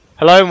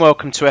Hello and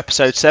welcome to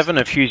episode 7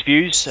 of Hugh's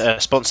Views,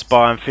 sponsored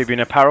by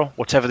Amphibian Apparel.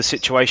 Whatever the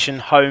situation,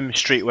 home,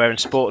 streetwear and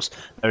sports,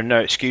 there are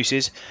no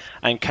excuses.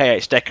 And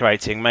KH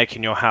Decorating,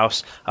 making your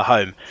house a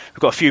home. We've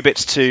got a few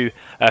bits to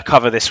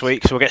cover this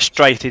week, so we'll get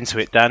straight into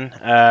it, Dan.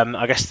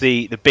 I guess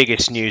the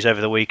biggest news over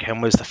the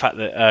weekend was the fact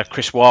that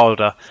Chris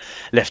Wilder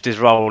left his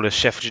role as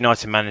Sheffield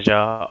United manager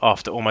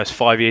after almost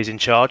 5 years in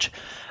charge.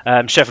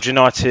 Sheffield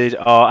United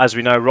are, as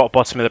we know, rock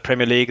bottom of the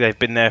Premier League. They've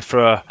been there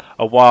for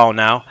a while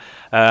now.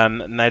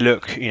 And they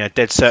look,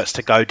 dead certs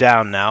to go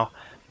down now.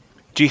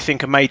 Do you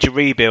think a major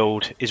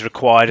rebuild is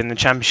required in the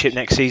Championship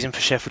next season for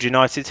Sheffield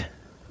United?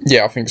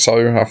 Yeah, I think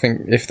so. I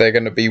think if they're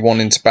going to be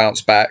wanting to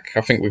bounce back,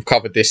 I think we've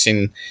covered this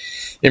in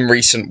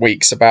recent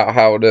weeks about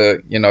how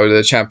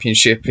the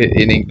Championship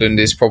in England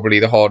is probably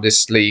the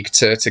hardest league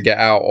to get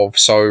out of.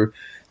 So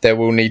there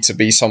will need to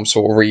be some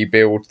sort of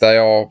rebuild. They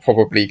are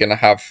probably going to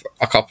have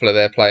a couple of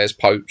their players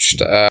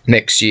poached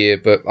next year,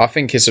 but I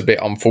think it's a bit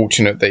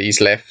unfortunate that he's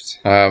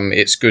left.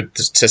 It's good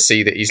to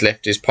see that he's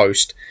left his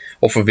post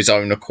off of his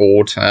own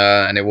accord,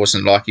 and it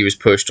wasn't like he was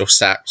pushed or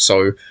sacked.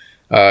 So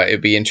it'd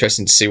be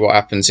interesting to see what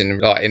happens in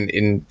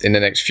the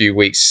next few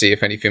weeks, see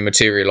if anything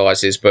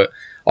materialises. But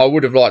I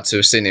would have liked to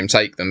have seen him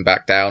take them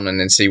back down and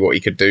then see what he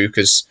could do,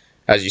 because,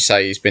 as you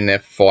say, he's been there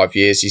for 5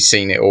 years. He's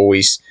seen it all.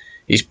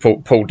 He's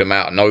pulled them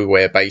out of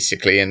nowhere,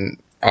 basically. And,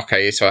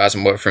 okay, so it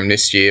hasn't worked for him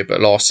this year,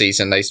 but last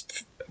season they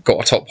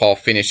got a top half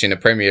finish in the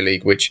Premier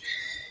League, which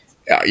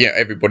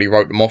everybody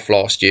wrote them off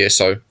last year.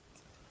 So,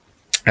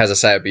 as I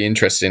say, it'd be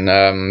interesting.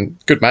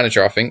 Good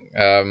manager, I think.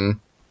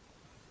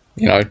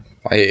 He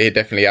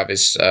definitely have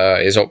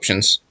his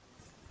options.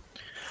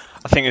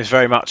 I think it's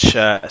very much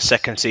a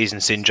second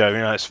season syndrome.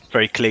 It's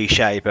very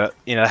cliche, but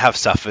they have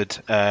suffered.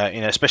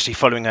 Especially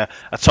following a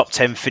top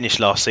 10 finish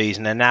last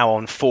season. They're now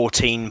on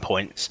 14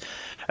 points.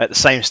 At the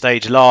same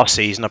stage last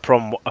season,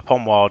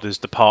 upon Wilder's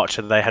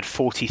departure, they had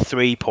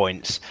 43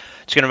 points.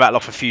 Just going to rattle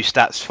off a few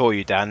stats for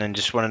you, Dan, and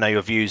just want to know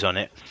your views on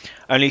it.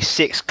 Only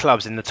 6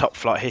 clubs in the top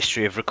flight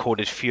history have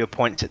recorded fewer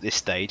points at this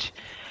stage.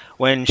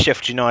 When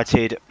Sheffield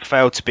United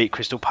failed to beat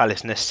Crystal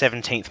Palace in their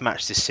 17th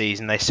match this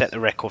season, they set the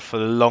record for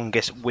the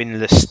longest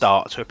winless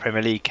start to a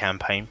Premier League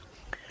campaign.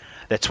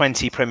 Their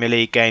 20 Premier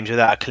League games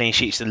without a clean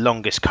sheet is the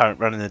longest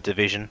current run in the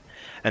division,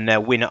 and their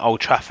win at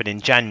Old Trafford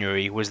in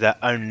January was their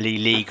only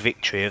league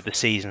victory of the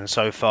season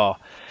so far.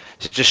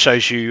 So it just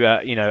shows you,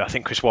 I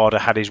think Chris Wilder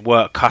had his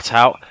work cut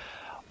out.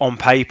 On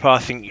paper, I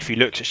think if you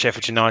looked at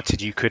Sheffield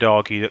United, you could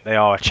argue that they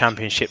are a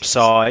Championship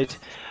side.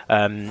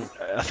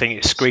 I think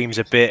it screams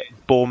a bit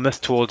Bournemouth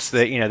towards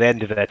the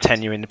end of their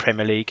tenure in the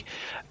Premier League.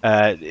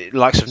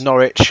 Likes of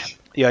Norwich,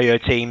 yo-yo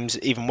teams,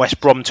 even West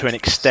Brom to an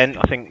extent.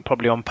 I think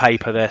probably on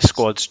paper their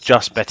squad's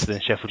just better than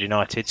Sheffield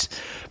United's,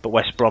 but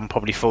West Brom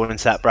probably fall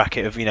into that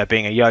bracket of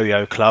being a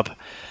yo-yo club.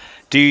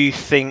 Do you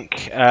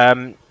think?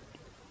 What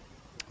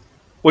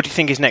do you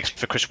think is next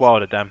for Chris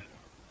Wilder, Dan?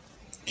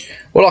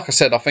 Well, like I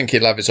said, I think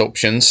he'll have his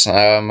options,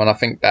 and I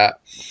think that,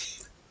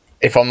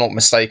 if I'm not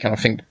mistaken, I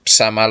think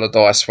Sam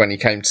Allardyce, when he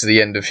came to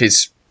the end of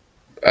his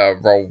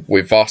role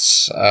with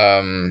us,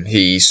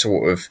 he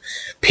sort of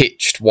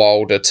pitched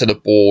Wilder to the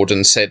board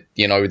and said,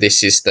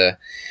 this is the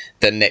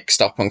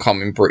next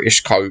up-and-coming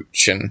British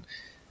coach. And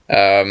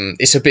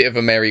it's a bit of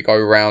a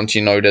merry-go-round.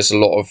 There's a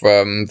lot of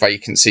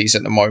vacancies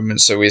at the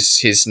moment, so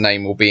his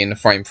name will be in the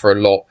frame for a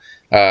lot.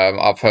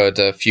 I've heard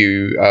a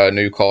few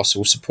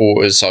Newcastle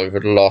supporters over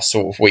the last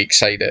sort of week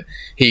say that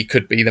he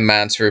could be the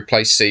man to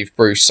replace Steve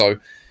Bruce. So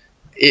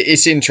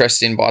it's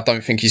interesting, but I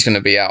don't think he's going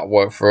to be out of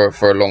work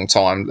for a long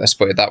time. Let's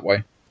put it that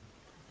way.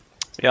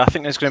 Yeah, I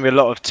think there's going to be a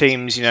lot of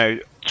teams,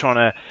 trying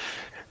to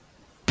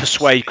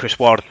persuade Chris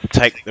Wilder to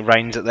take the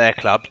reins at their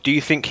club. Do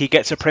you think he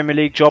gets a Premier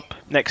League job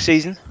next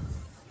season?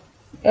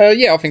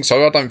 Yeah, I think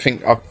so. I don't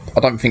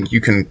think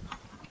you can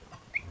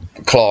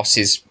class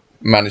his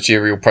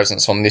managerial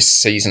presence on this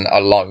season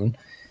alone.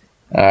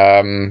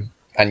 And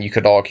you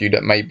could argue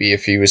that maybe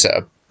if he was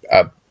at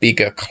a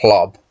bigger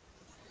club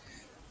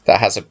that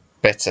has a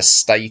better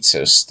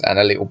status and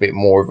a little bit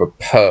more of a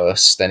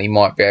purse, then he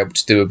might be able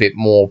to do a bit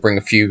more, bring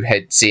a few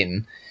heads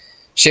in.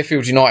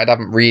 Sheffield United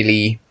haven't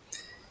really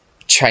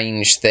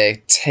changed their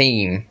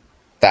team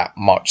that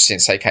much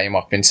since they came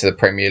up into the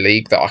Premier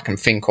League that I can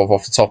think of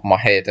off the top of my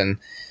head, and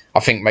I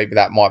think maybe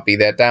that might be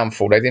their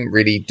downfall. They didn't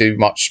really do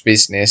much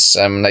business.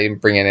 They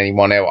didn't bring in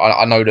anyone else.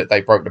 I know that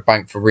they broke the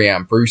bank for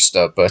Rhian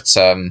Brewster, but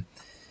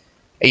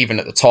even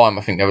at the time,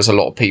 I think there was a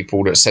lot of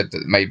people that said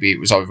that maybe it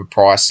was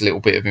overpriced, a little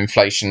bit of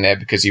inflation there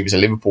because he was a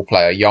Liverpool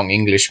player, a young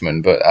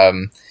Englishman. But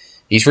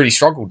he's really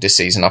struggled this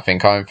season, I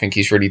think. I don't think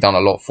he's really done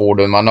a lot for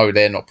them. I know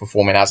they're not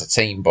performing as a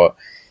team, but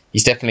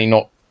he's definitely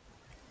not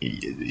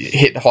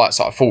hit the heights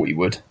that I thought he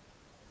would.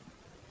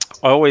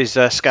 I always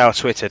scour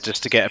Twitter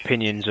just to get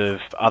opinions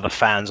of other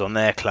fans on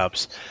their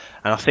clubs.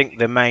 And I think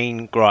the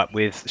main gripe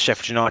with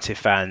Sheffield United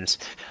fans,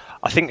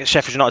 I think that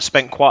Sheffield United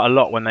spent quite a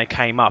lot when they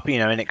came up,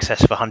 in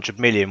excess of 100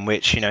 million,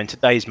 which, in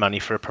today's money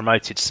for a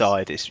promoted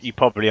side, you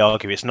probably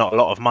argue it's not a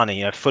lot of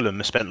money. Fulham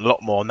have spent a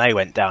lot more when they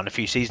went down a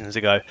few seasons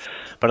ago.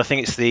 But I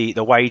think it's the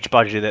wage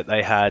budget that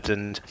they had,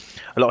 and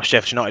a lot of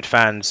Sheffield United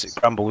fans'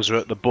 grumbles are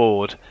at the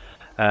board.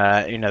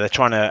 They're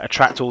trying to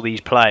attract all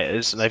these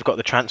players. They've got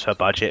the transfer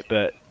budget,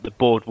 but the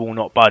board will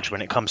not budge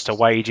when it comes to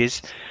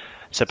wages.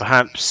 So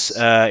perhaps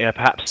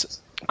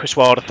Chris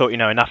Wilder thought,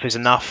 enough is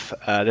enough.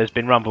 There's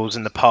been rumbles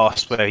in the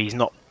past where he's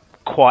not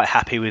quite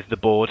happy with the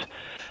board,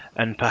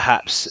 and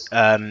perhaps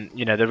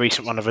the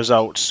recent run of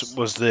results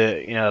was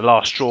the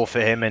last straw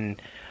for him.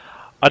 And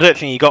I don't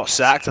think he got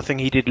sacked. I think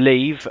he did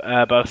leave,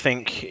 but I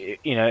think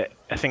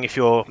if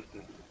your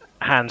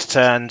hands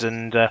turned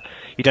and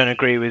you don't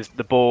agree with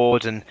the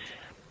board, and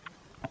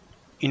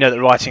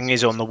the writing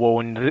is on the wall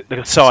and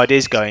the side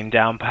is going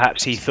down,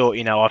 perhaps he thought,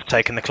 I've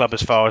taken the club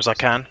as far as I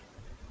can.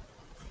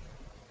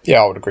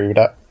 Yeah, I would agree with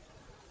that.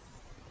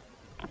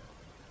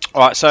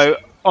 All right, so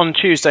on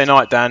Tuesday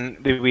night, Dan,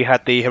 we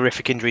had the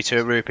horrific injury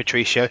to Rui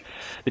Patricio.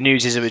 The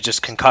news is it was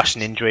just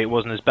concussion injury. It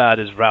wasn't as bad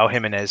as Raul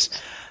Jimenez.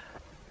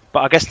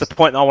 But I guess the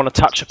point I want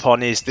to touch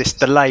upon is this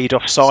delayed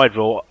offside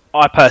rule.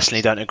 I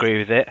personally don't agree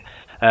with it.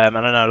 And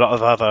I know a lot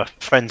of other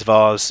friends of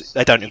ours,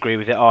 they don't agree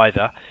with it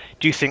either.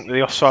 Do you think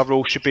the offside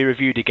rule should be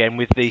reviewed again,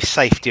 with the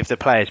safety of the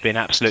players being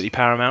absolutely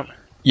paramount?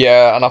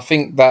 Yeah, and I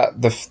think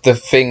that the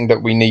thing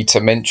that we need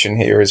to mention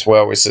here as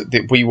well is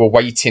that we were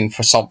waiting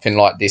for something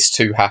like this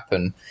to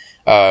happen,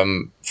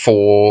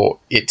 for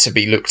it to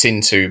be looked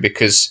into,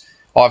 because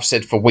I've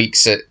said for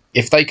weeks that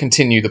if they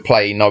continue the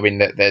play knowing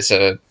that there's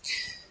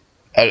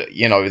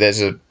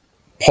a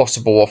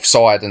possible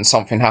offside and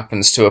something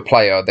happens to a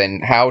player,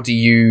 then how do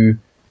you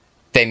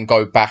then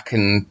go back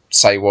and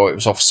say, well, it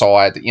was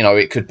offside?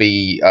 It could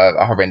be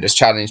a horrendous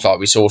challenge like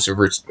we saw to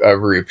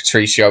Rui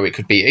Patricio. It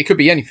could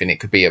be anything.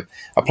 It could be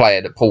a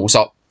player that pulls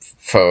up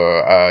for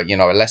a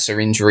lesser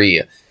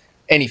injury,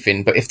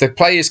 anything. But if the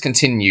players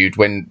continued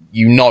when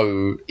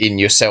in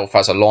yourself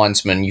as a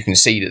linesman, you can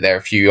see that they're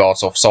a few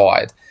yards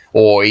offside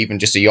or even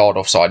just a yard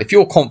offside, if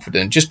you're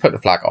confident, just put the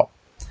flag up.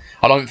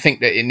 I don't think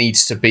that it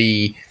needs to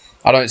be.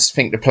 I don't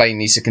think the play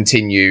needs to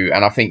continue.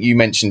 And I think you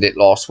mentioned it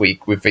last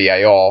week with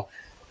VAR.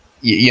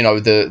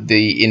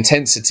 The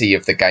intensity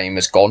of the game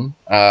has gone,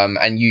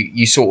 and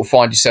you sort of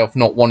find yourself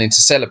not wanting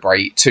to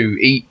celebrate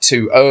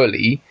too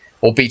early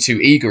or be too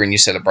eager in your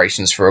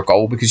celebrations for a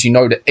goal, because you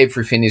know that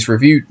everything is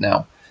reviewed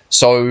now.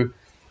 So,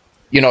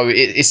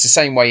 it's the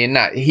same way in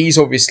that he's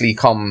obviously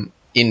come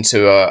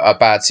into a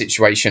bad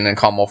situation and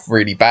come off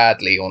really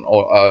badly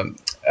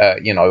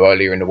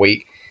earlier in the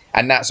week,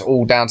 and that's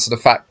all down to the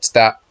fact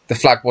that the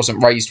flag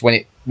wasn't raised when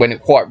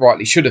it quite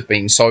rightly should have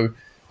been. So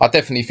I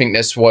definitely think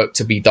there's work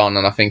to be done,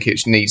 and I think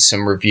it needs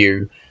some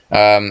review.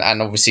 And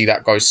obviously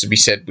that goes to be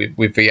said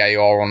with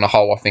VAR on the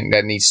whole. I think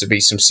there needs to be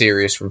some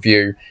serious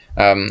review,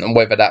 and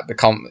whether that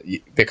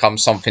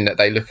becomes something that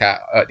they look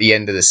at the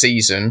end of the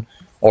season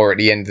or at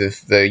the end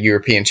of the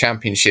European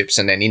Championships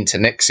and then into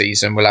next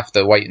season, we'll have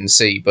to wait and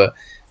see. But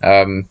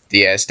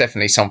it's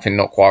definitely something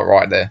not quite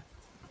right there.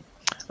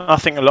 I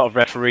think a lot of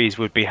referees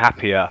would be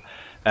happier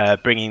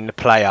bringing the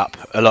play up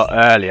a lot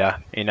earlier.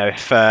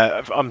 If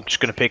I'm just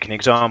going to pick an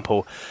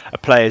example, a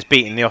player's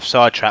beating the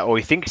offside trap, or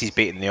he thinks he's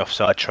beating the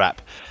offside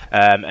trap,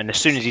 and as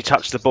soon as he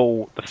touches the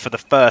ball for the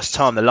first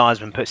time, the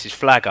linesman puts his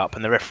flag up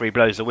and the referee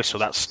blows the whistle.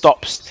 That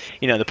stops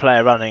the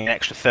player running an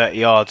extra 30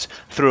 yards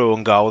through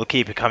on goal, the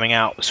keeper coming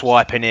out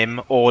swiping him,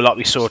 or like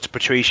we saw to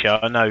Patricio.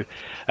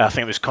 I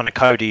think it was Connor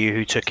Cody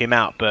who took him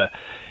out, but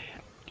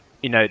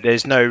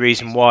there's no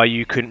reason why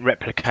you couldn't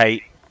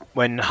replicate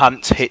when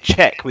Hunt hit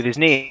Cech with his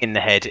knee in the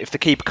head. If the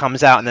keeper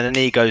comes out and then the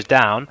knee goes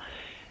down,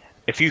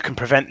 if you can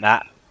prevent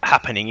that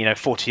happening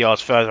 40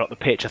 yards further up the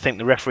pitch, I think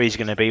the referee's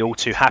going to be all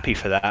too happy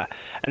for that.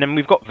 And then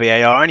we've got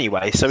VAR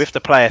anyway, so if the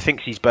player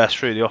thinks he's burst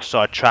through the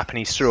offside trap and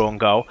he's through on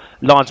goal,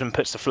 linesman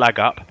puts the flag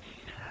up,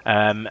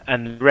 and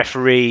the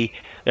referee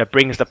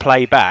brings the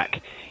play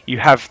back, you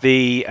have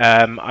the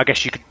I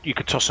guess you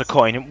could toss a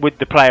coin. Would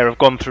the player have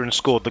gone through and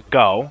scored the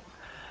goal?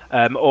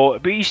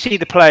 But you see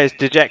the players'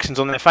 dejections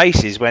on their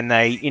faces when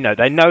they know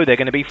they're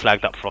going to be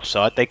flagged up for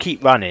offside. They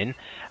keep running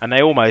and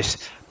they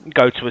almost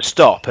go to a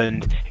stop,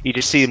 and you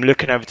just see them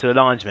looking over to the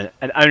linesman,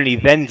 and only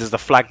then does the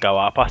flag go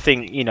up. I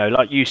think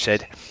like you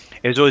said,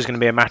 it was always going to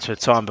be a matter of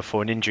time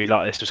before an injury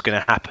like this was going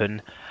to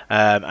happen,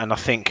 and I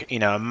think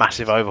a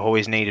massive overhaul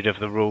is needed of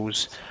the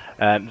rules.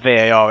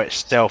 VAR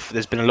itself,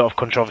 there's been a lot of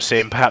controversy,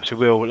 and perhaps we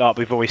will, like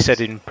we've always said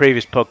in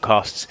previous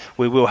podcasts,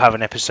 we will have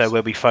an episode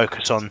where we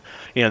focus on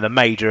the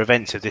major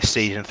events of this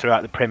season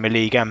throughout the Premier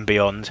League and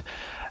beyond,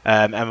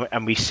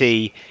 and we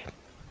see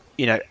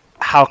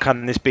how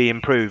can this be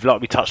improved.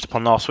 Like we touched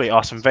upon last week,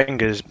 Arsene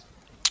Wenger's,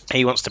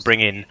 he wants to bring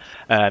in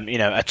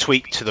a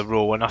tweak to the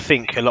rule, and I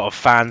think a lot of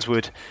fans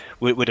would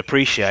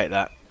appreciate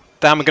that.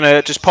 Dan, we're going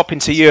to just pop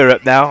into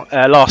Europe now.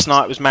 Last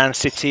night was Man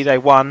City. They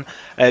won.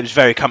 It was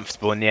very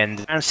comfortable in the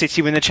end. Man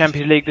City win the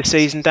Champions League this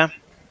season, Dan?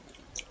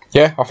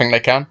 Yeah, I think they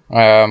can.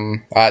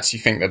 I actually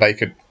think that they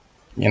could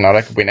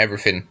win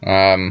everything.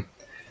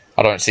 I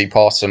I don't see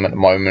past them at the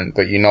moment.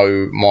 But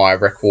my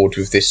record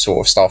with this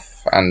sort of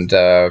stuff and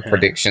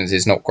predictions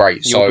is not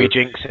great. You'll be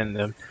jinxing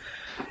them.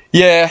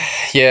 Yeah.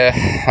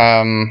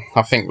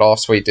 I think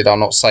last week, did I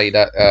not say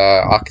that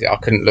I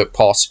couldn't look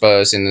past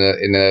Spurs in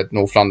the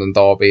North London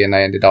derby, and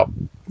they ended up,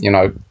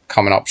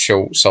 coming up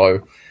short.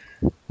 So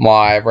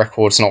my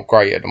record's not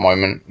great at the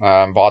moment,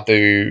 but I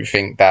do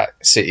think that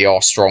City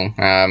are strong,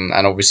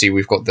 and obviously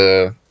we've got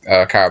the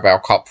Carabao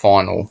Cup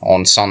final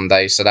on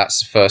Sunday, so that's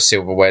the first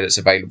silverware that's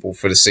available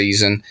for the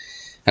season.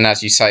 And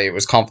as you say, it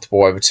was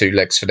comfortable over 2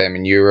 legs for them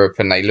in Europe,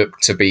 and they look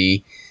to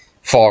be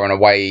far and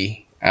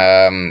away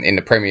in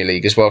the Premier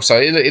League as well. So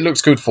it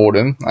looks good for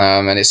them,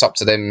 and it's up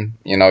to them,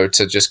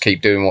 to just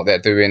keep doing what they're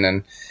doing.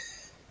 And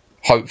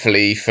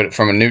hopefully,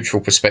 from a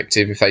neutral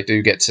perspective, if they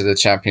do get to the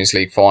Champions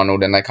League final,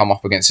 then they come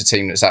up against a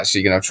team that's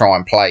actually going to try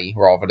and play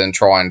rather than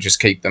try and just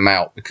keep them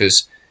out.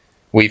 Because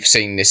we've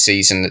seen this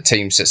season that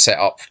teams that set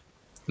up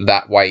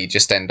that way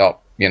just end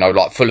up,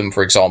 like Fulham,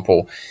 for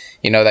example.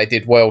 They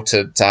did well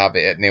to have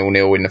it at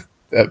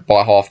 0-0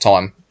 by half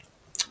time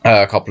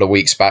a couple of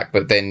weeks back,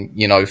 but then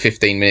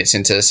 15 minutes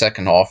into the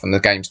second half and the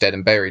game's dead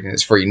and buried and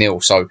it's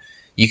 3-0. So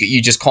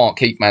you just can't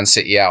keep Man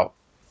City out.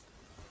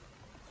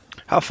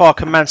 How far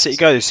can Man City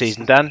go this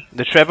season, Dan?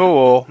 The treble,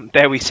 or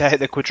dare we say it,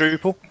 the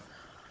quadruple?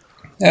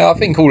 Yeah, I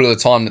think all of the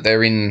time that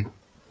they're in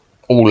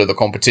all of the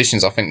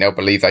competitions, I think they'll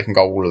believe they can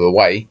go all of the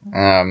way.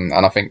 And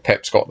I think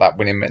Pep's got that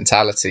winning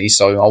mentality,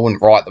 so I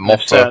wouldn't write them off.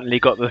 They've certainly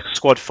got the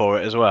squad for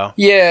it as well.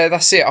 Yeah,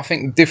 that's it. I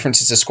think the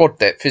difference is the squad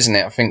depth, isn't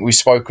it? I think we've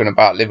spoken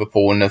about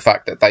Liverpool and the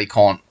fact that they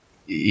can't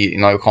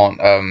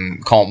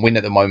win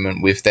at the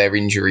moment with their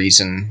injuries,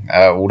 and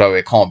although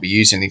it can't be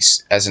used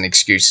as an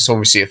excuse, it's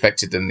obviously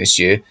affected them this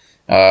year.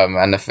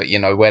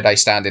 And where they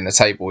stand in the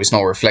table is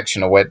not a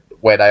reflection of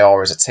where they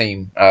are as a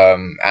team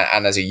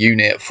and as a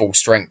unit at full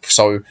strength.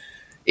 So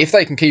if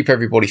they can keep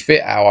everybody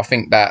fit out, I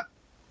think that,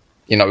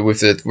 with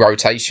the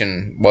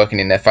rotation working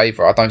in their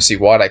favour, I don't see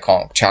why they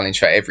can't challenge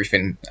for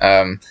everything.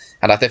 And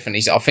I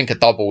think a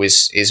double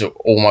is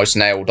almost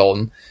nailed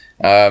on,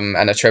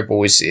 and a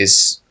treble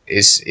is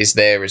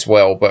there as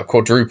well. But a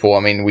quadruple,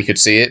 we could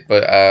see it,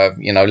 but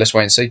let's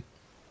wait and see.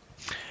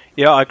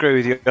 Yeah, I agree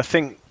with you. I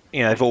think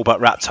they've all but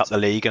wrapped up the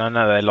league, and I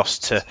know they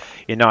lost to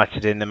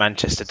United in the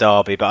Manchester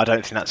derby, but I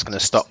don't think that's going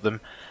to stop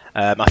them.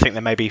 I think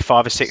they're maybe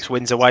 5 or 6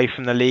 wins away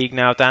from the league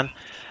now, Dan.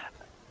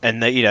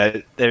 And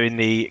they're in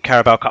the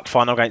Carabao Cup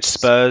final against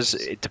Spurs.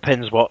 It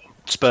depends what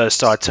Spurs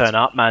side turn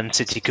up. Man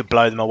City could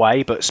blow them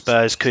away, but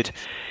Spurs could,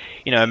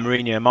 a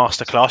Mourinho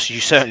masterclass. You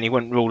certainly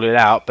wouldn't rule it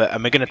out.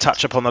 And we're going to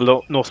touch upon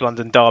the North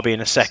London derby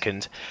in a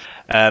second.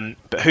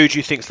 But who do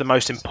you think is the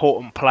most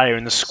important player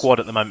in the squad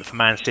at the moment for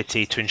Man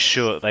City to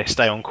ensure that they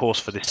stay on course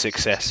for this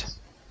success?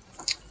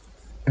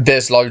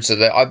 There's loads of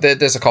there.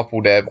 There's a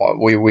couple there.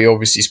 We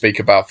obviously speak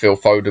about Phil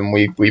Foden.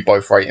 We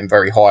both rate him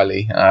very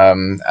highly.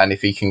 And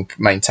if he can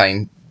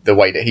maintain the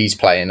way that he's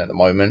playing at the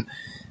moment,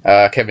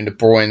 Kevin De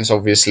Bruyne's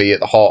obviously at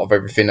the heart of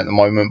everything at the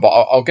moment. But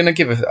I'm going to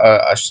give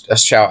a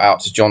shout out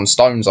to John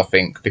Stones, I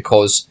think,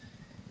 because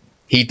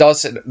he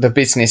does the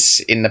business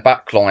in the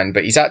back line,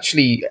 but he's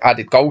actually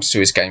added goals to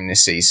his game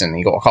this season.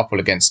 He got a couple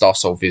against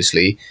us,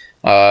 obviously.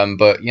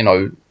 But,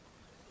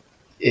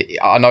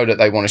 I know that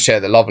they want to share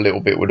the love a little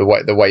bit with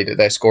the way that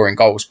they're scoring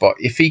goals. But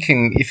if he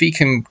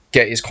can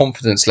get his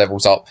confidence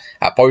levels up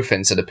at both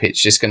ends of the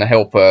pitch, it's going to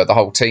help the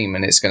whole team,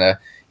 and it's going to,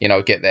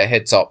 get their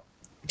heads up.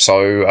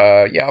 So,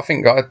 I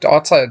think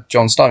I'd say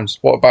John Stones.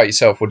 What about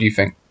yourself? What do you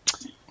think?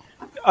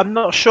 I'm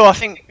not sure. I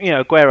think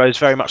Aguero's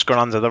very much gone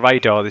under the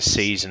radar this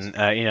season.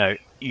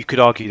 You could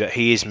argue that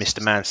he is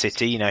Mr. Man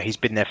City. He's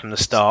been there from the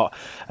start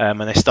when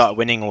they started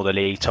winning all the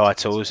league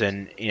titles,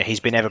 and he's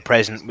been ever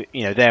present.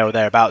 There or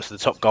thereabouts, the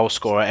top goal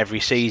scorer every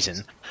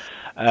season.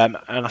 And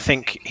I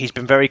think he's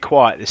been very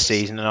quiet this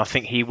season, and I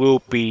think he will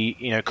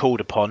be called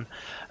upon,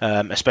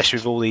 especially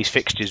with all these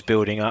fixtures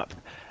building up.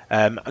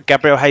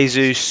 Gabriel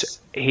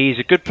Jesus, he's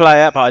a good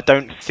player, but I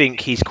don't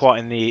think he's quite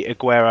in the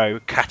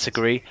Aguero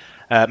category.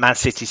 Man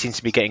City seems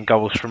to be getting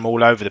goals from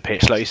all over the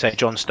pitch. Like you say,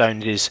 John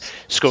Stones is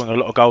scoring a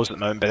lot of goals at the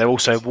moment, but they're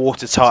also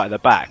watertight at the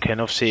back. And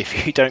obviously,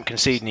 if you don't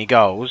concede any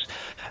goals,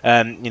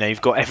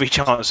 you've got every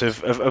chance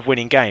of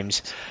winning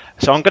games.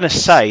 So I'm going to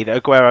say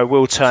that Aguero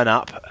will turn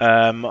up.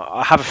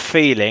 I have a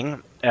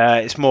feeling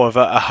it's more of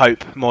a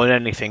hope more than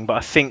anything, but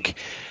I think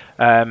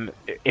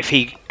if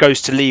he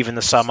goes to leave in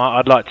the summer,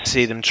 I'd like to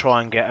see them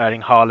try and get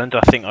Erling Haaland.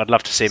 I think I'd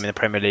love to see him in the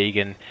Premier League,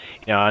 and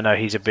I know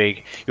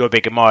you're a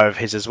big admirer of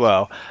his as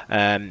well.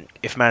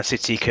 If Man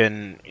City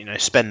can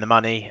spend the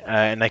money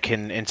and they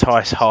can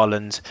entice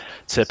Haaland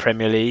to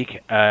Premier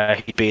League,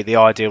 he'd be the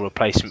ideal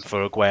replacement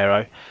for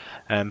Aguero.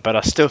 But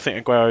I still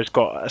think Aguero's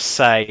got a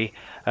say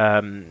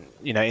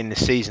in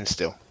this season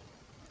still.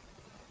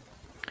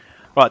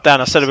 Right,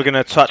 Dan, I said we were going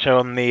to touch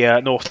on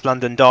the North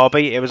London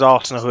derby. It was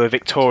Arsenal who were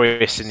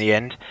victorious in the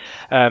end.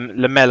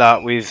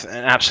 Lamela with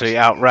an absolutely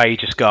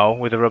outrageous goal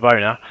with a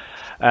Rabona.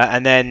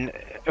 And then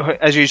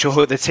as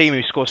usual, the team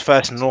who scores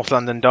first in the North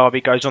London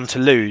derby goes on to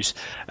lose.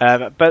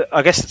 But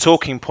I guess the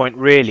talking point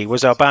really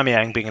was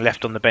Aubameyang being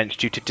left on the bench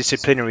due to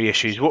disciplinary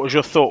issues. What was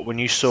your thought when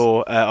you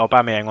saw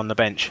Aubameyang on the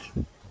bench?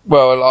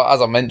 Well,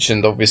 as I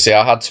mentioned, obviously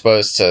I had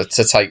Spurs to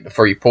take the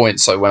 3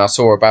 points. So when I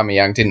saw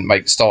Aubameyang didn't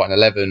make the starting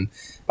 11,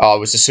 I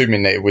was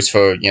assuming that it was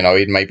for,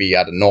 he'd maybe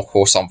had a knock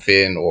or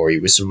something, or he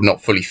was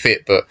not fully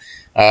fit. But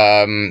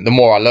the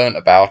more I learnt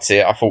about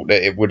it, I thought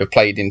that it would have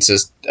played into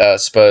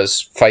Spurs'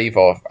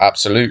 favour,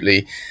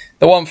 absolutely.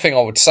 The one thing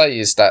I would say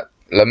is that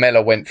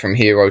Lamela went from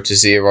hero to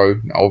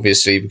zero,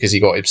 obviously, because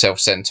he got himself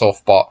sent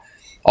off. But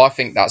I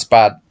think that's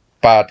bad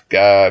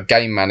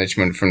game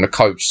management from the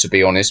coach, to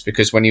be honest,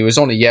 because when he was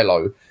on a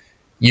yellow,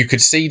 you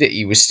could see that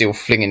he was still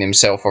flinging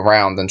himself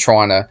around and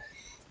trying to,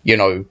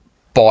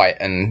 bite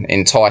and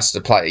entice the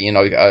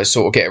player,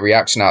 sort of get a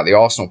reaction out of the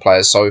Arsenal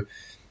players. So,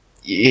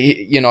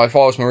 if I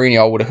was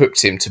Mourinho, I would have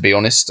hooked him, to be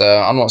honest.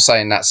 I'm not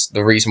saying that's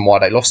the reason why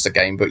they lost the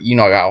game, but you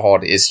know how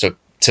hard it is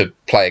to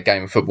play a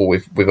game of football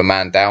with a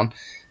man down,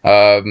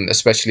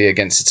 especially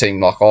against a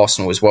team like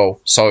Arsenal as well.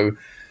 So,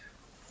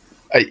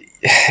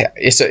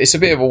 it's a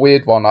bit of a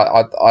weird one.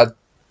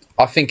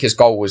 I think his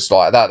goal was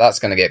like that. That's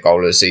going to get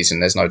goal of the season.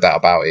 There's no doubt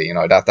about it.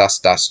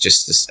 That's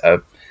just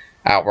a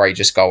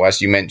outrageous goal,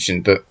 as you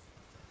mentioned. But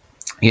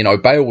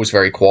Bale was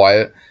very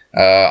quiet.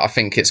 I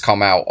think it's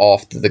come out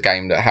after the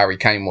game that Harry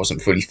Kane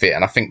wasn't fully fit,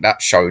 and I think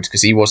that showed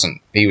because he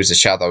wasn't. He was a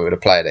shadow of the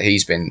player that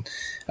he's been.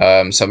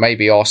 So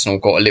maybe Arsenal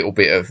got a little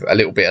bit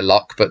of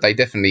luck, but they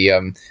definitely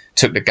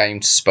took the game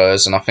to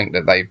Spurs, and I think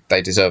that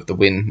they deserved the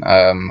win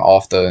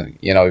after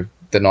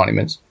the 90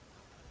 minutes.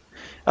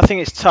 I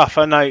think it's tough.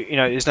 I know,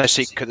 there's no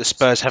secret the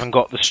Spurs haven't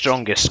got the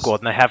strongest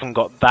squad and they haven't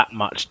got that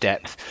much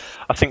depth.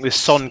 I think with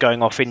Son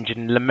going off injured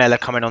and Lamela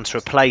coming on to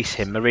replace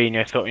him,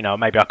 Mourinho thought,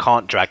 maybe I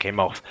can't drag him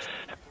off.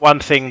 One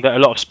thing that a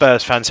lot of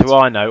Spurs fans who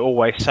I know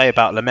always say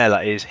about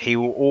Lamela is he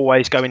will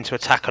always go into a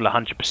tackle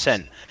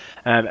 100%.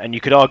 And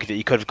you could argue that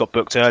he could have got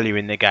booked earlier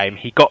in the game.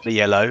 He got the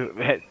yellow,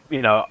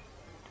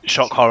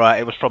 shock horror,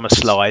 it was from a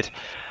slide.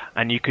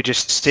 And you could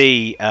just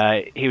see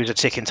he was a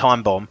ticking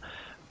time bomb.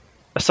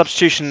 A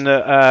substitution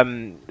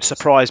that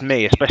surprised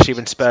me, especially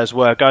when Spurs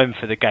were going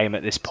for the game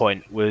at this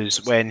point,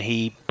 was when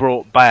he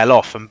brought Bale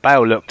off, and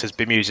Bale looked as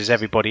bemused as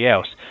everybody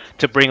else,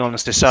 to bring on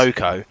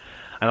Sissoko.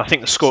 And I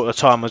think the score at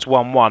the time was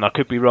 1-1. I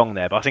could be wrong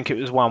there, but I think it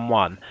was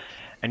 1-1.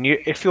 And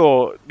if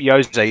you're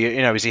Jose,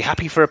 is he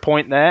happy for a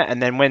point there?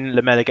 And then when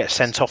Lamela gets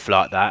sent off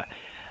like that,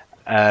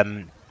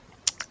 and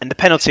the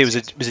penalty was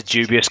a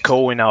dubious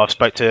call. I've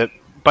spoke to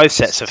both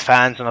sets of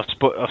fans, and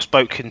I've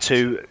spoken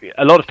to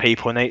a lot of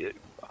people, and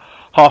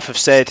half have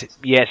said,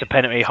 yeah, it's a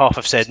penalty. Half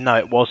have said, no,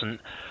 it wasn't.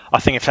 I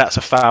think if that's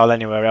a foul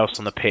anywhere else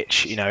on the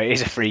pitch, it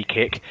is a free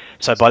kick.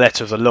 So by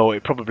letter of the law,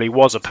 it probably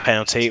was a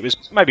penalty. It was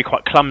maybe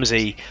quite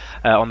clumsy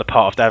on the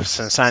part of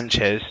Davinson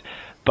Sanchez.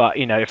 But,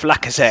 if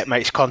Lacazette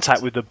makes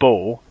contact with the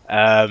ball,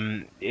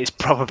 it's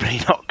probably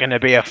not going to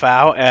be a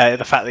foul.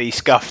 The fact that he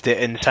scuffed it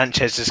and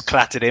Sanchez just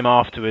clattered him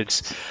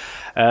afterwards,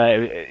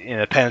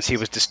 the penalty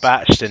was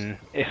dispatched. And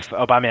if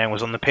Aubameyang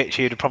was on the pitch,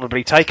 he'd have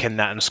probably taken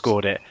that and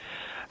scored it.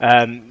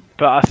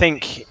 But I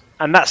think,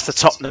 and that's the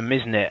Tottenham,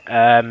 isn't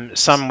it?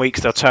 Some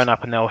weeks they'll turn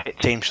up and they'll hit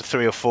teams for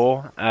 3 or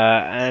 4,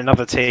 and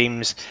other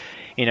teams,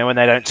 when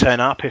they don't turn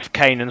up, if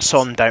Kane and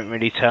Son don't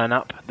really turn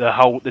up,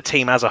 the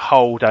team as a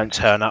whole don't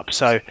turn up.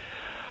 So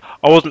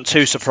I wasn't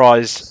too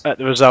surprised at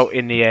the result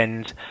in the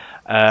end,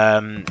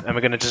 and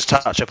we're going to just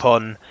touch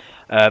upon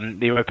the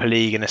Europa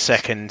League in a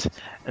second,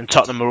 and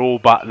Tottenham are all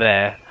but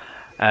there,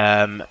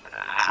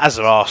 as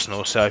are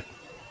Arsenal. So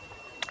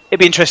it'd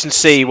be interesting to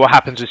see what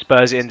happens with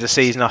Spurs at the end of the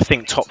season. I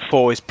think top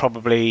 4 is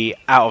probably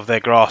out of their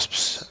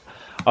grasps.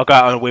 I'll go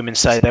out on a whim and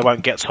say they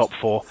won't get top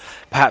 4.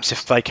 Perhaps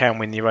if they can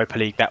win the Europa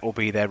League, that will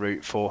be their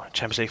route for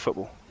Champions League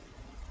football.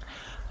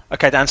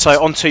 Okay, Dan,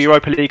 so on to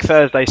Europa League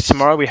Thursdays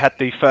tomorrow. We had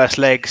the first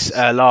legs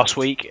last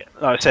week.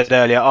 Like I said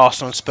earlier,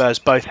 Arsenal and Spurs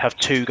both have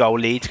 2-goal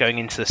leads going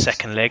into the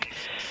second leg.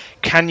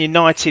 Can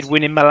United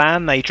win in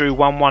Milan? They drew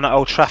 1-1 at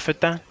Old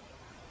Trafford, Dan.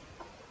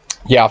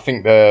 Yeah, I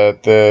think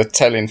the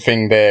telling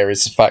thing there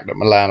is the fact that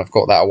Milan have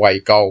got that away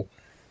goal.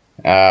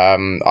 I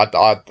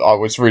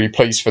was really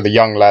pleased for the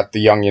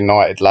young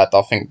United lad.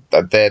 I think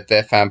that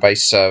their fan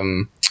base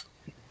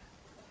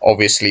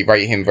obviously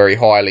rate him very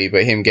highly,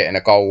 but him getting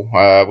a goal,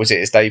 was it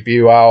his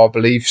debut hour, I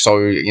believe?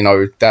 So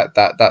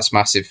that's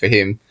massive for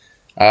him.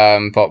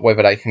 But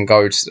whether they can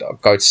go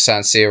to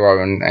San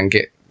Siro and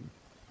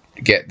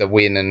get the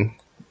win and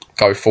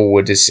go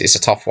forward is a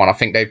tough one. I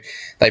think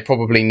they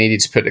probably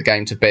needed to put the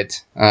game to bed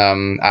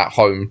at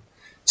home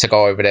to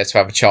go over there to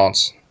have a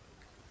chance.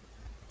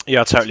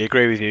 Yeah, I totally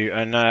agree with you.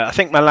 And I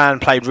think Milan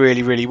played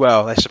really, really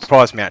well. They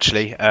surprised me,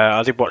 actually.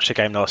 I did watch the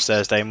game last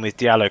Thursday, and with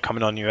Diallo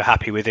coming on, you were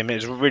happy with him. It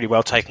was a really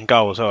well taken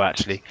goal as well,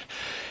 actually.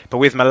 But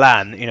with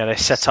Milan, they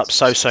set up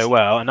so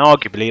well, and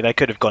arguably they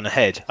could have gone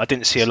ahead. I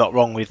didn't see a lot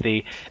wrong with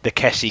the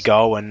Kessie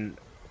goal, and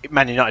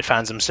Man United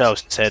fans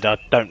themselves said, I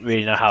don't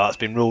really know how that's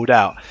been ruled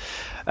out.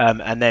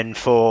 And then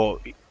for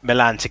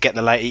Milan to get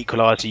the late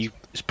equaliser,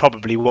 is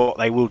probably what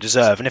they will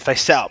deserve. And if they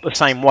set up the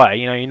same way,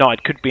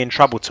 United could be in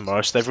trouble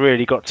tomorrow. So they've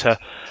really got to,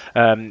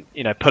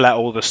 pull out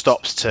all the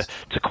stops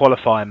to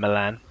qualify in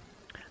Milan.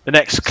 The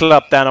next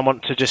club down I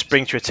want to just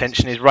bring to your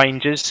attention is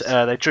Rangers.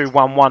 They drew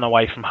 1-1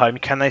 away from home.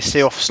 Can they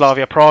see off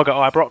Slavia Prague at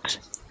Ibrox?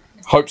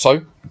 Hope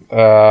so.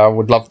 I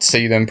would love to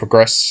see them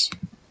progress.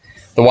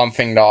 The one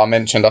thing that I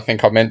mentioned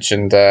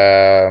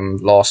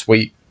last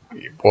week,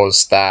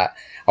 was that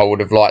I would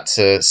have liked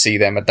to see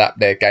them adapt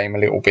their game a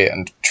little bit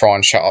and try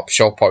and shut up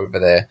shop over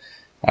there.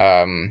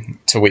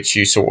 To which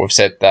you sort of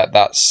said that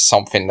that's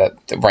something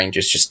that the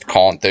Rangers just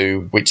can't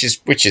do, which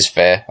is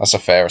fair. That's a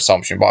fair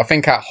assumption. But I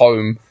think at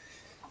home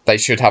they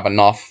should have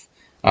enough.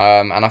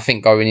 And I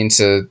think going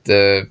into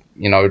the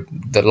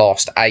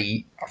last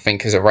 8, I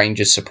think as a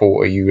Rangers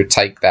supporter you would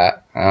take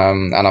that.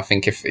 And I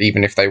think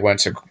even if they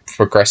weren't to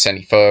progress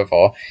any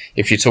further,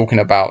 if you're talking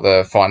about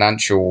the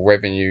financial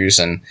revenues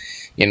and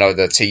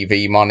the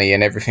TV money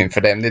and everything for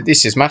them,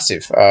 this is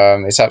massive.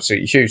 It's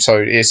absolutely huge. So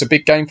it's a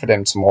big game for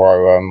them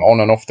tomorrow, on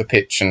and off the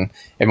pitch, and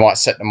it might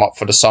set them up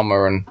for the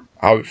summer and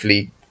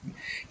hopefully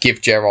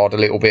give Gerrard a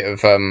little bit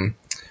of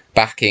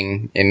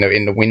backing in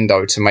the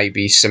window to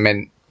maybe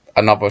cement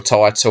another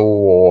title,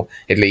 or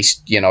at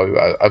least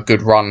a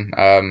good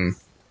run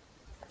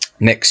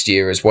next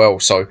year as well.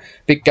 So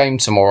big game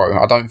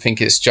tomorrow. I don't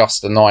think it's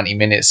just the 90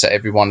 minutes that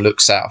everyone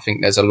looks at. I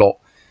think there's a lot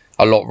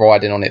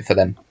riding on it for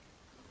them.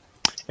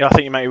 Yeah, I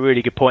think you make a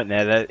really good point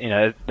there.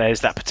 That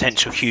there's that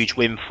potential huge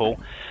windfall.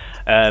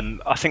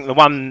 I think the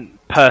one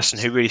person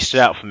who really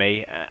stood out for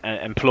me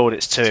and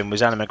plaudits to him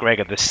was Alan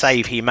McGregor. The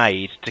save he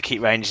made to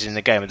keep Rangers in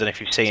the game. I don't know if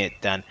you've seen it,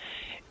 Dan.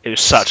 It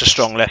was such a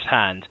strong left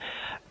hand.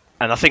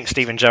 And I think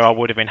Steven Gerrard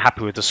would have been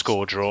happy with the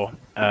score draw.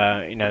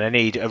 They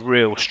need a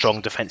real strong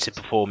defensive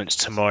performance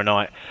tomorrow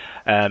night.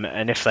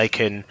 And if they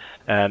can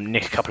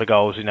nick a couple of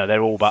goals,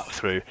 they're all but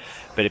through.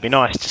 But it'd be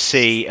nice to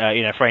see,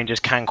 if Rangers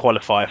can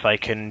qualify, if they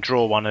can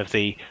draw one of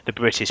the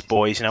British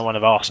boys, one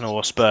of Arsenal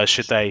or Spurs,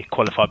 should they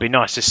qualify. It'd be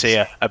nice to see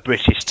a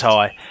British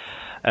tie.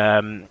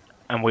 And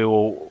we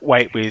will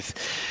wait with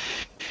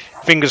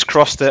fingers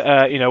crossed that,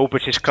 all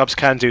British clubs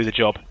can do the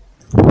job.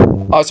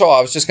 Oh, sorry,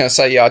 I was just going to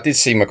say, I did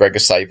see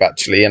McGregor save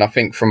actually, and I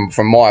think from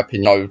my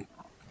opinion,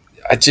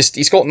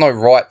 he's got no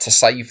right to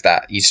save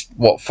that. He's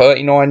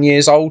 39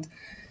 years old,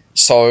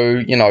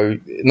 so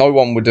no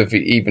one would have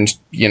even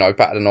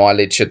batted an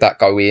eyelid should that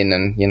go in,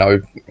 and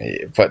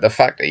but the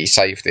fact that he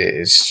saved it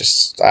is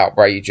just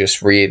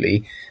outrageous,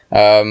 really.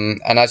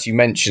 And as you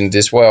mentioned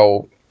as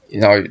well,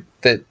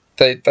 that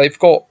they've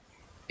got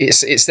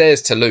it's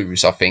theirs to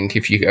lose. I think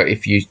if you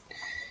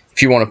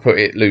want to put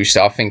it loose,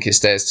 I think it's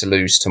theirs to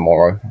lose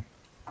tomorrow.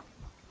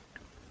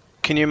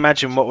 Can you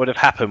imagine what would have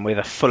happened with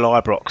a full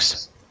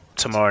Ibrox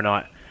tomorrow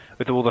night,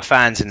 with all the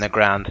fans in the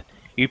ground?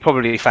 You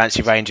probably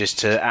fancy Rangers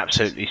to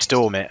absolutely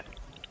storm it.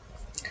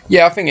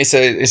 Yeah, I think it's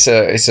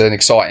an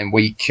exciting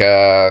week,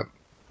 for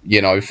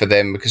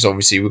them, because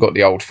obviously we've got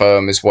the Old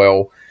Firm as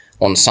well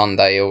on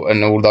Sunday,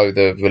 and although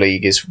the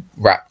league is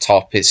wrapped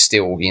up, it's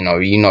still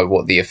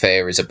what the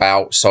affair is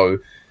about. So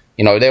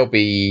they'll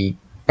be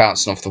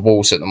bouncing off the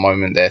walls at the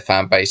moment, their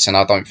fan base, and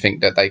I don't think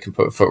that they can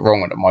put a foot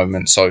wrong at the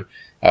moment. So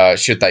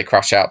should they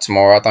crash out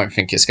tomorrow, I don't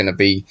think it's going to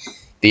be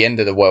the end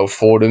of the world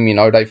for them.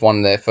 They've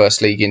won their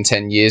first league in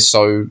 10 years,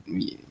 so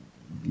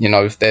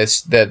if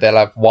they'll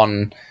have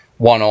one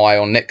eye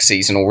on next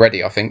season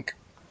already, I think.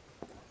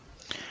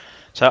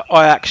 So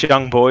Ajax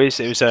Young Boys,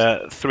 it was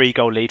a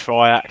 3-goal lead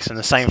for Ajax, and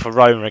the same for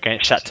Roma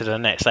against Shakhtar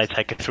Donetsk. They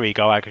take a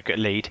 3-goal aggregate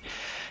lead.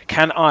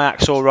 Can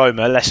Ajax or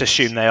Roma, let's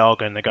assume they are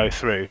going to go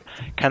through,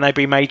 can they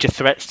be major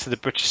threats to the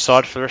British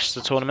side for the rest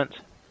of the tournament?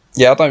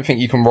 Yeah, I don't think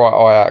you can write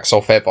Ajax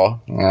off ever.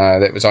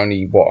 That was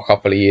only a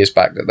couple of years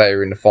back that they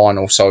were in the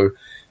final. So,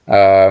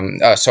 in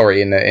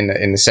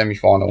the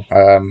semi-final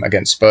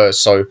against Spurs.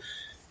 So,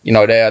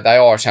 they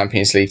are a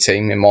Champions League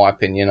team in my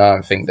opinion. I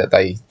don't think that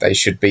they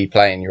should be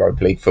playing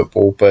Europa League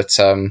football, but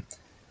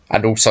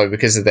and also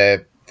because of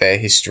their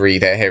history,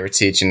 their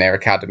heritage, and their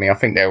academy, I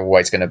think they're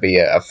always going to be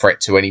a threat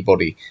to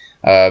anybody.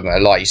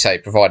 Like you say,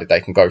 provided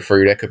they can go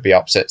through, there could be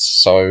upsets.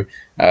 So,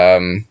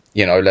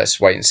 let's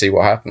wait and see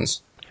what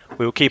happens.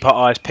 We will keep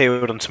our eyes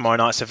peeled on tomorrow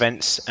night's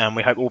events, and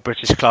we hope all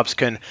British clubs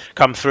can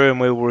come through, and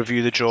we will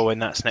review the draw when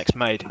that's next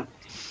made.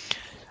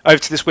 Over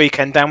to this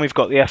weekend, Dan, we've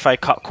got the FA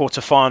Cup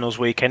quarter-finals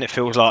weekend. It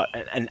feels like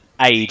an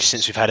age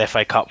since we've had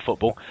FA Cup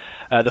football.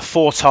 The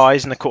 4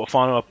 ties in the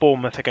quarter-final are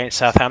Bournemouth against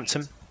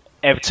Southampton,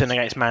 Everton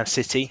against Man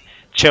City,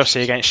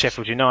 Chelsea against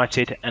Sheffield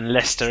United, and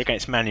Leicester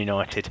against Man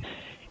United.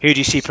 Who do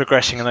you see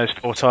progressing in those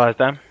 4 ties,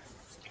 Dan?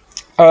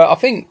 I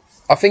think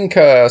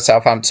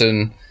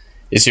Southampton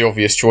is the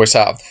obvious choice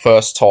out of the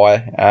first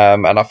tie.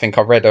 And I think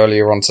I read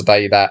earlier on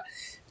today that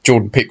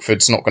Jordan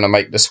Pickford's not going to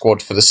make the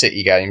squad for the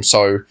City game.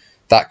 So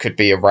that could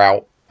be a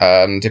rout,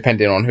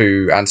 depending on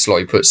who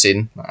Ancelotti puts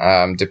in.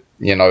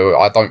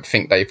 I don't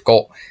think they've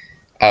got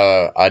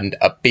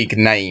a big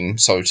name,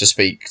 so to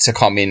speak, to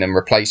come in and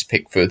replace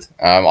Pickford.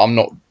 I'm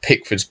not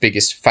Pickford's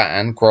biggest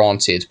fan,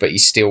 granted, but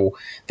he's still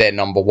their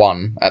number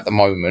 1 at the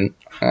moment.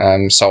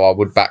 So I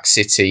would back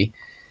City.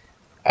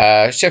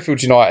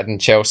 Sheffield United and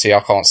Chelsea, I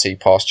can't see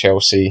past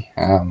Chelsea.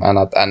 And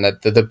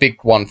the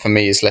big one for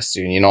me is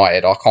Leicester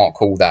United. I can't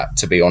call that,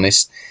 to be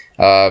honest.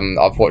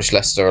 I've watched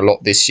Leicester a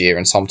lot this year,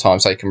 and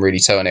sometimes they can really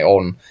turn it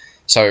on.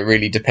 So it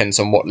really depends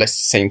on what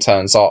Leicester team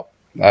turns up.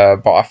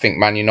 But I think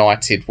Man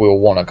United will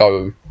want to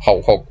go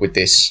whole hog with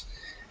this.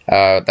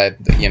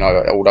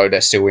 Although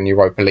they're still in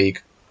Europa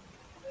League,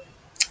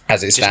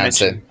 as it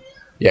stands.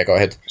 Yeah, go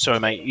ahead. Sorry,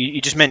 mate. You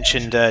just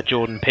mentioned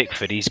Jordan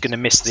Pickford. He's going to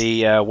miss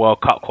the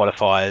World Cup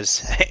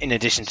qualifiers in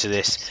addition to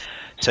this.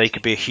 So he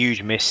could be a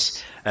huge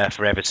miss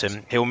for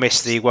Everton. He'll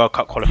miss the World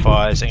Cup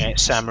qualifiers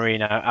against San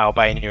Marino,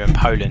 Albania and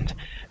Poland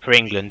for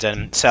England.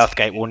 And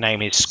Southgate will name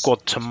his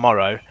squad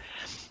tomorrow.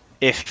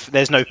 If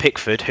there's no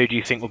Pickford, who do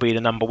you think will be the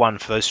number one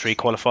for those three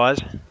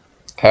qualifiers?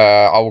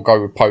 I will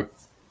go with Pope,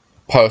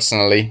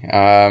 personally.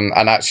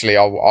 And actually,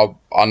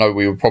 I know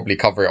we would probably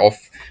cover it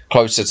off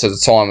closer to the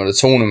time of the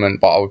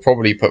tournament, but I would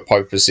probably put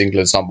Pope as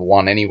England's number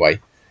one anyway.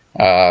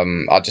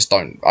 I just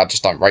don't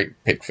rate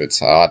Pickford.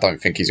 I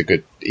don't think he's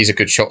a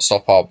good shot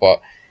stopper,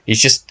 but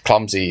he's just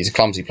clumsy. He's a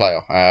clumsy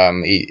player.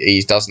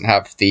 He doesn't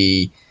have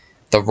the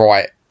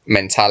right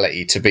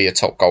mentality to be a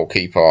top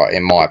goalkeeper,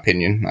 in my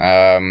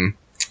opinion.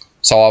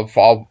 So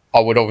I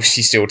would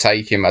obviously still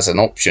take him as an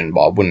option,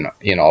 but I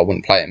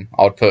wouldn't play him.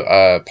 I would put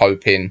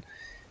Pope in,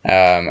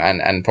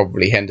 and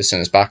probably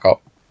Henderson as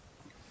backup.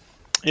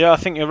 Yeah, I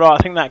think you're right.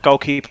 I think that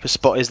goalkeeper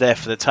spot is there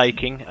for the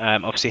taking.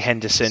 Obviously,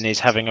 Henderson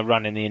is having a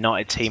run in the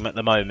United team at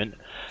the moment.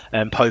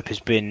 Pope has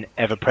been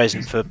ever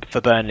present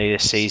for Burnley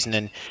this season,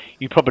 and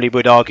you probably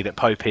would argue that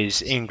Pope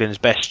is England's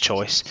best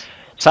choice.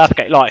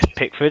 Southgate likes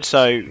Pickford,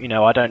 so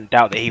I don't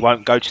doubt that he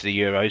won't go to the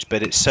Euros,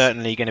 but it's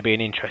certainly going to be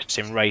an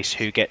interesting race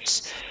who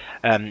gets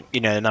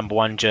the number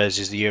one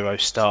jersey as the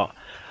Euros start.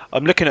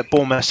 I'm looking at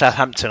Bournemouth,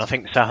 Southampton. I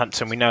think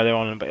Southampton, we know they're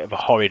on a bit of a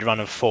horrid run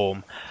of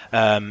form.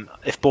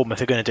 If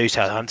Bournemouth are going to do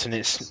Southampton,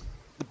 it's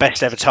the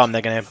best ever time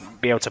they're going to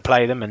be able to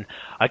play them. And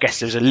I guess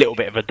there's a little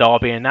bit of a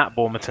derby in that,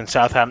 Bournemouth and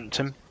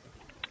Southampton.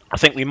 I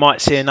think we might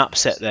see an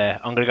upset there.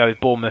 I'm going to go with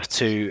Bournemouth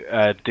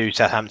to do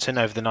Southampton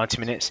over the 90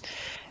 minutes.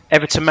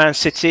 Everton, Man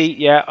City,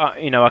 yeah,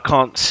 I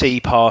can't see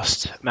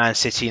past Man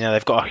City.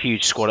 They've got a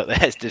huge squad at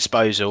their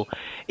disposal.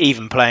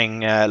 Even playing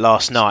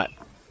last night,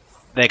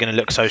 they're going to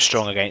look so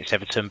strong against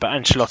Everton, but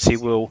Ancelotti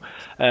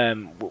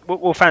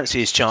will fancy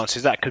his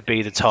chances. That could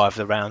be the tie of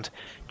the round.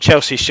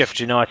 Chelsea, Sheffield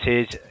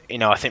United,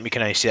 I think we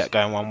can only see that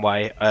going one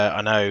way.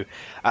 I know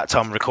at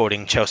time of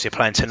recording, Chelsea are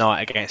playing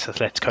tonight against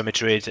Atletico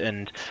Madrid,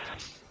 and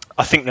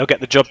I think they'll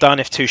get the job done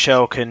if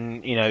Tuchel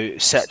can,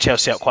 set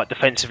Chelsea up quite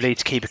defensively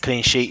to keep a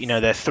clean sheet.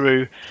 They're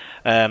through.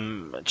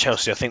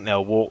 Chelsea, I think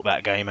they'll walk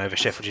that game over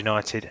Sheffield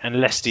United. And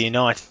Leicester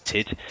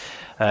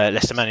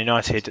Man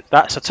United,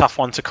 that's a tough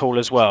one to call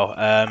as well.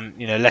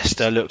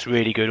 Leicester looked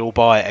really good,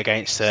 albeit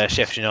against a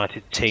Sheffield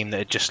United team that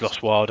had just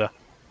lost Wilder.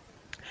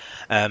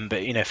 But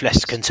if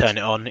Leicester can turn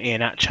it on,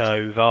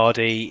 Iheanacho,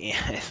 Vardy,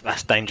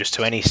 that's dangerous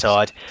to any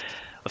side.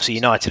 Obviously,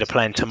 United are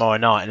playing tomorrow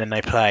night, and then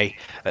they play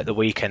at the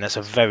weekend. That's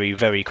a very,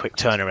 very quick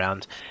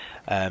turnaround.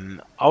 I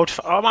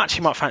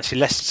actually might fancy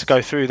Leicester to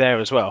go through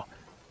there as well.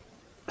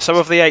 So,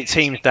 of the 8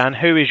 teams, Dan,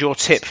 who is your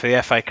tip for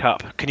the FA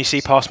Cup? Can you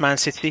see past Man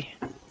City?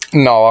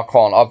 No, I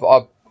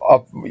can't.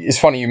 It's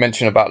funny you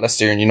mentioned about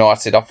Leicester and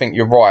United. I think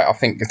you're right. I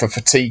think the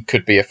fatigue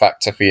could be a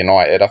factor for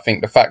United. I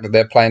think the fact that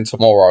they're playing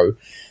tomorrow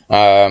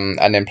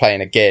and then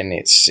playing again,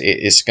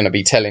 it's going to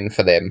be telling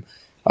for them.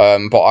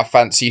 But I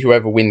fancy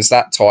whoever wins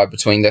that tie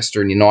between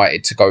Leicester and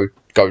United to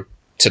go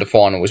to the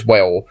final as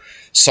well.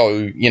 So,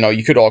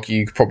 you could argue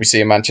you could probably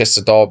see a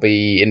Manchester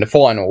derby in the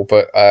final,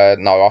 but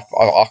no,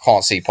 I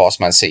can't see past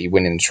Man City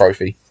winning the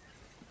trophy.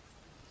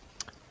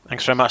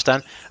 Thanks very much,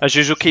 Dan. As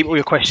usual, keep all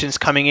your questions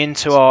coming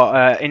into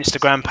our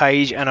Instagram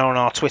page and on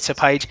our Twitter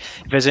page.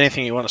 If there's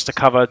anything you want us to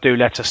cover, do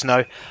let us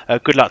know.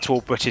 Good luck to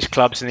all British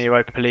clubs in the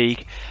Europa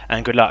League,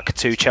 and good luck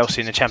to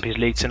Chelsea in the Champions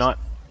League tonight.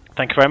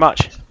 Thank you very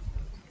much.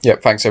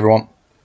 Yep, thanks everyone.